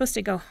supposed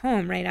to go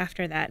home right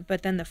after that,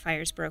 but then the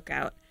fires broke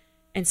out,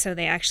 And so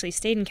they actually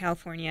stayed in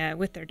California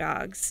with their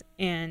dogs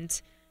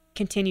and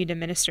continued to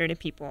minister to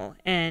people.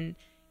 And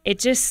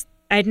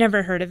I'd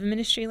never heard of a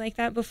ministry like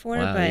that before,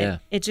 Wow, but yeah.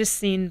 it just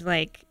seemed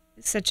like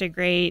such a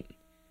great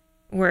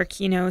work.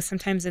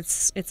 Sometimes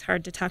it's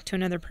hard to talk to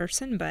another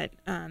person, but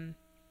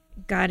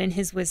God in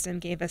his wisdom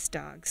gave us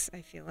dogs,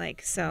 I feel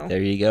like. So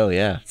There you go,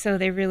 yeah. So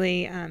they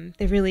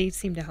really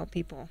seem to help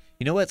people.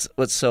 You know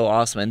what's so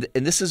awesome,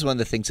 and this is one of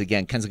the things,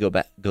 again, kind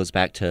of goes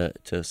back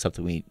to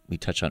something we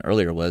touched on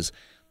earlier, was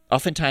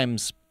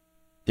oftentimes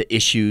the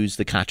issues,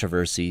 the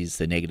controversies,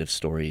 the negative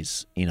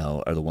stories,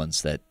 are the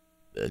ones that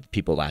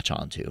people latch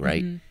on to,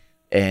 right?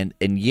 Mm-hmm.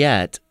 And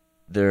yet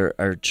there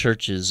are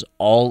churches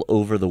all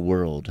over the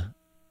world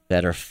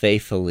that are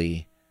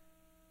faithfully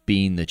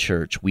being the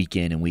church week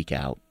in and week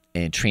out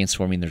and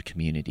transforming their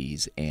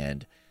communities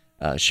and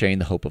sharing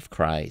the hope of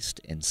Christ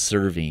and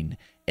serving.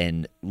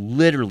 And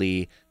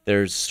literally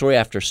there's story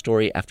after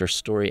story after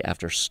story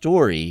after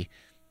story.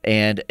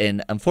 And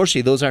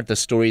unfortunately, those aren't the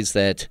stories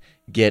that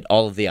get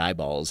all of the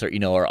eyeballs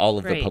or all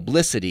of the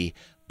publicity.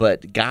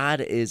 But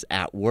God is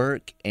at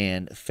work,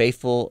 and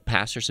faithful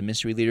pastors and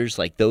ministry leaders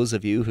like those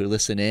of you who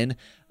listen in,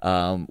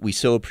 we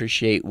so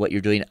appreciate what you're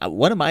doing.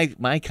 One of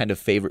my kind of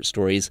favorite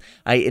stories,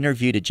 I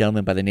interviewed a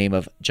gentleman by the name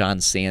of John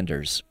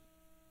Sanders.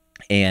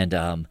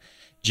 And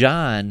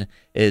John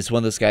is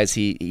one of those guys,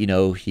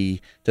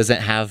 he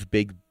doesn't have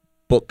big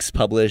books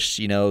published,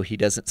 he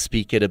doesn't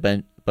speak at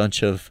a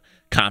bunch of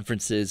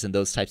conferences and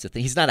those types of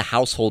things. He's not a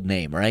household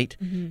name, right?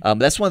 Mm-hmm.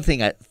 That's one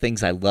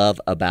things I love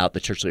about the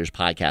Church Leaders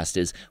Podcast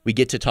is we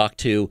get to talk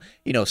to,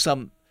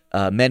 some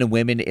men and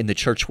women in the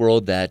church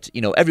world that,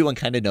 everyone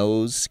kind of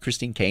knows,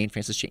 Christine Kane,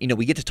 Francis Chan,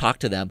 we get to talk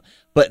to them,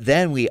 but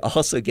then we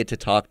also get to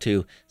talk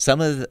to some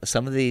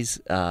of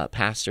these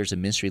pastors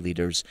and ministry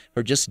leaders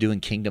who are just doing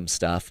kingdom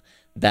stuff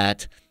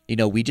that,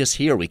 we just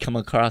we come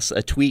across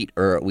a tweet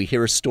or we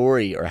hear a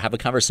story or have a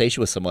conversation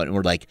with someone and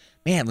we're like,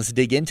 man, let's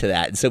dig into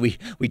that. And so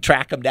we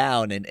track them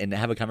down and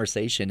have a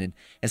conversation.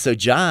 And so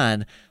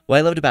John, what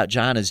I loved about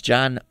John is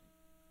John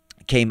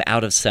came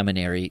out of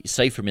seminary,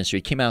 studied for ministry,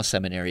 came out of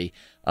seminary.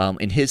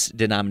 In his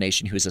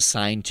denomination, he was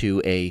assigned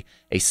to a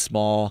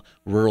small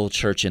rural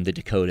church in the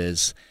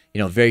Dakotas,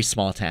 very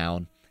small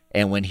town.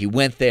 And when he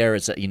went there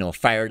as a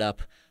fired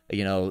up,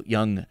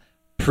 young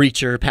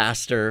preacher,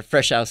 pastor,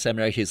 fresh out of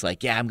seminary, he's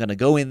like, yeah, I'm going to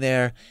go in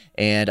there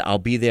and I'll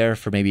be there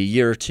for maybe a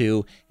year or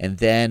two, and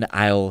then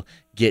I'll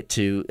get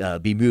to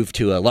be moved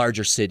to a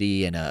larger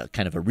city and a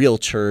kind of a real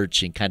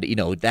church and kind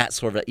of, that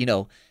sort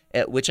of,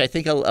 which I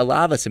think a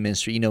lot of us in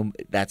ministry,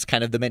 that's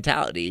kind of the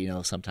mentality,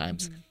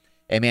 sometimes. Mm-hmm.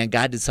 And man,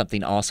 God did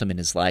something awesome in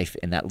his life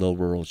in that little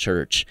rural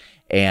church,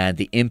 and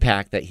the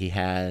impact that he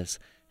has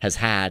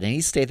had, and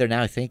he's stayed there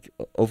now, I think,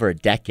 over a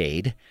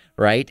decade,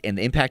 right? And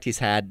the impact he's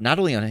had not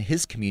only on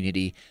his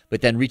community,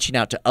 but then reaching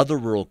out to other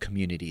rural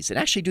communities and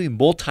actually doing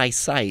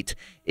multi-site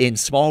in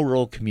small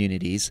rural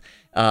communities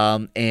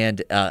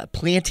and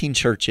planting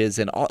churches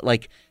and all,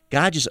 like,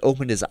 God just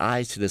opened his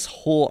eyes to this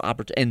whole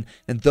opportunity.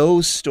 And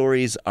those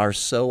stories are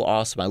so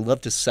awesome. I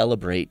love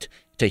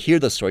to hear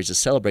those stories, to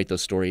celebrate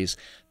those stories,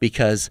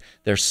 because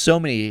there's so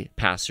many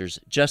pastors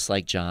just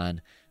like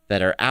John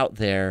that are out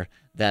there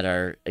that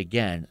are,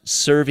 again,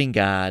 serving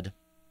God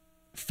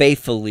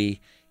faithfully,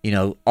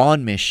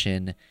 on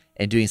mission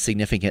and doing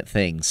significant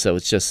things. So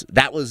it's just,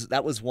 that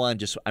was one,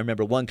 I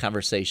remember one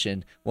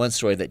conversation, one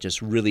story that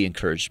just really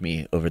encouraged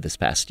me over this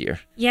past year.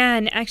 Yeah,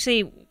 and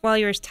actually, while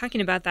you were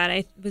talking about that,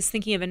 I was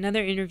thinking of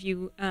another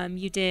interview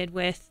you did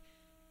with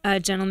a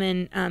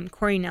gentleman,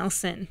 Corey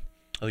Nelson.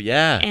 Oh,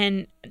 yeah.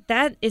 And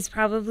that is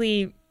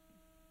probably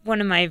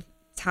one of my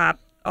top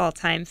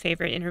all-time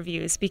favorite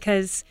interviews,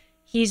 because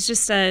he's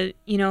just a,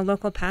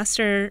 local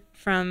pastor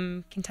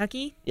from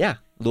Kentucky. Yeah,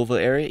 Louisville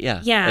area, yeah.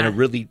 Yeah. In a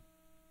really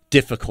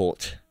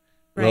difficult,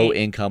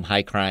 low-income,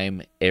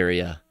 high-crime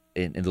area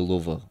in the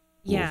Louisville,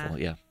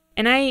 yeah.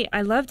 And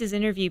I loved his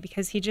interview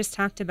because he just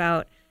talked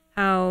about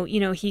how,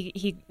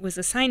 he was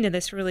assigned to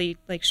this really,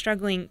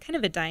 struggling, kind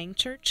of a dying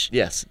church.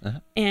 Yes. Uh-huh.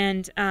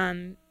 And,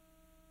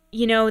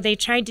 they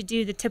tried to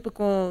do the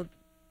typical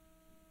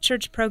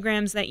church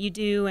programs that you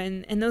do,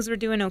 and those were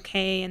doing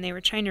okay, and they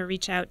were trying to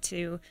reach out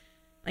to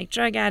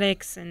drug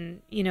addicts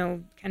and,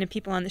 kind of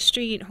people on the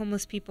street,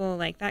 homeless people,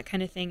 that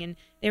kind of thing. And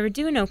they were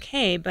doing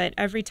okay, but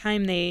every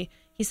time he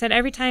said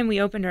every time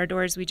we opened our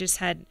doors, we just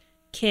had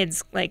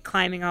kids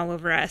climbing all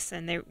over us,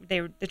 and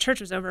the church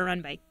was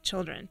overrun by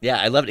children.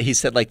 Yeah, I loved it. He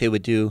said they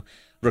would do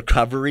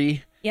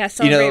recovery. Yeah,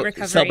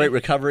 celebrate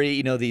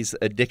recovery, these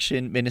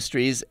addiction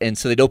ministries. And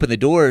so they'd open the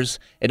doors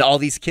and all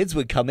these kids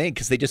would come in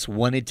because they just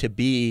wanted to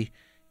be,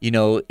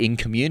 in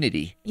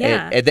community.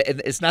 Yeah. And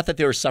it's not that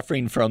they were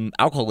suffering from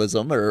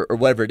alcoholism or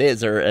whatever it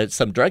is, or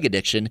some drug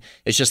addiction.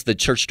 It's just the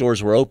church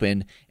doors were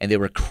open and they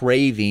were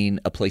craving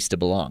a place to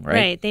belong, right?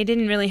 Right. They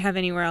didn't really have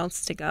anywhere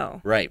else to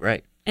go.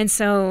 Right. And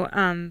so,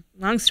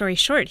 long story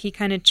short, he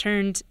kind of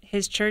turned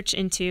his church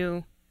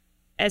into,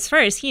 as far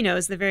as he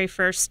knows, the very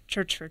first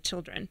church for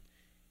children.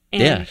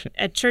 And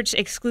a church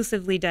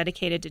exclusively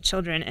dedicated to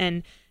children.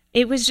 And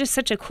it was just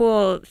such a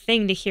cool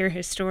thing to hear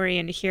his story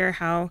and to hear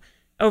how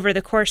over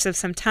the course of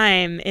some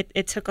time,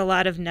 it took a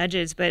lot of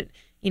nudges, but,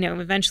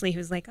 eventually he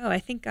was like, oh, I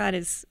think God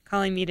is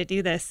calling me to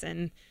do this.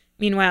 And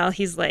meanwhile,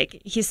 he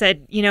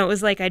said, it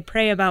was like I'd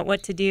pray about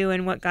what to do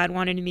and what God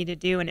wanted me to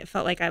do. And it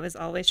felt like I was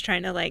always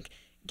trying to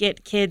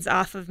get kids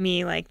off of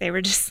me. Like they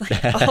were just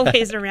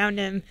always around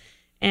him.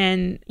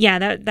 And yeah,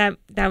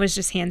 that was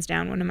just hands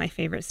down one of my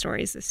favorite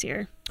stories this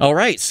year. All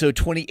right. So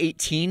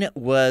 2018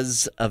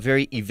 was a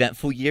very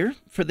eventful year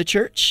for the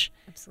church.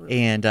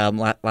 Absolutely. And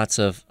lots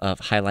of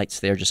highlights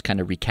there, just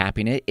kind of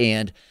recapping it.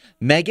 And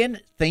Megan,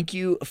 thank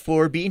you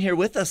for being here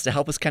with us to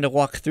help us kind of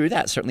walk through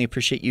that. Certainly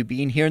appreciate you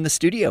being here in the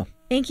studio.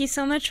 Thank you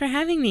so much for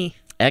having me.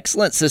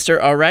 Excellent, sister.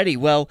 Alrighty.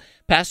 Well,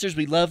 pastors,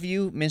 we love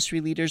you. Ministry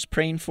leaders,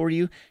 praying for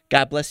you.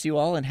 God bless you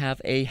all and have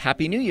a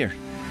happy new year.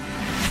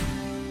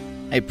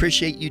 I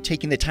appreciate you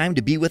taking the time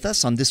to be with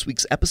us on this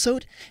week's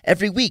episode.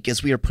 Every week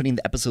as we are putting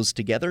the episodes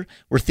together,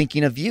 we're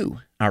thinking of you,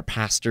 our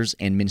pastors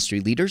and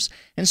ministry leaders,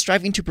 and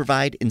striving to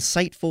provide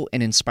insightful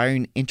and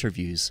inspiring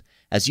interviews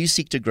as you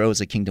seek to grow as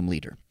a kingdom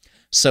leader.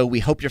 So we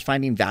hope you're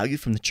finding value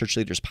from the Church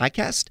Leaders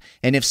Podcast,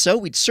 and if so,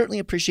 we'd certainly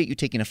appreciate you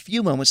taking a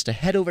few moments to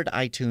head over to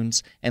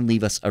iTunes and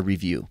leave us a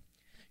review.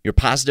 Your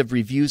positive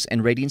reviews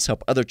and ratings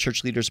help other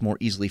church leaders more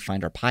easily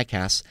find our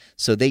podcasts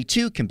so they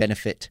too can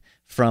benefit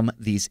from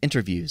these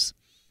interviews.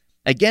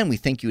 Again, we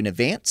thank you in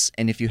advance,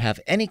 and if you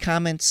have any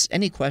comments,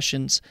 any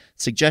questions,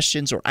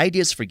 suggestions, or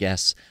ideas for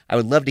guests, I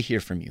would love to hear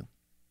from you.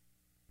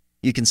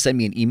 You can send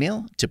me an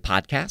email to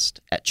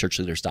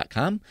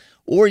podcast@churchleaders.com,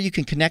 or you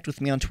can connect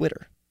with me on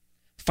Twitter.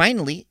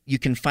 Finally, you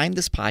can find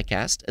this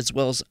podcast as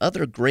well as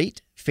other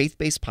great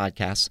faith-based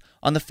podcasts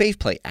on the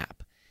FaithPlay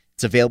app.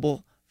 It's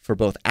available for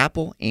both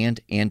Apple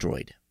and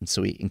Android, and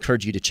so we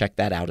encourage you to check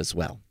that out as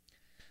well.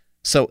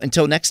 So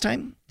until next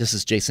time, this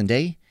is Jason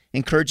Daye,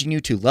 encouraging you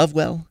to love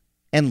well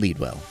and lead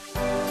well.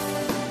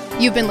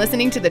 You've been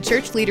listening to the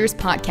Church Leaders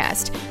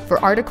Podcast. For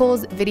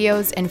articles,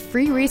 videos, and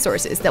free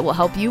resources that will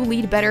help you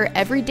lead better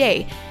every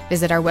day,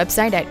 visit our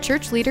website at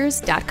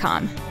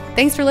churchleaders.com.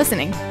 Thanks for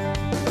listening.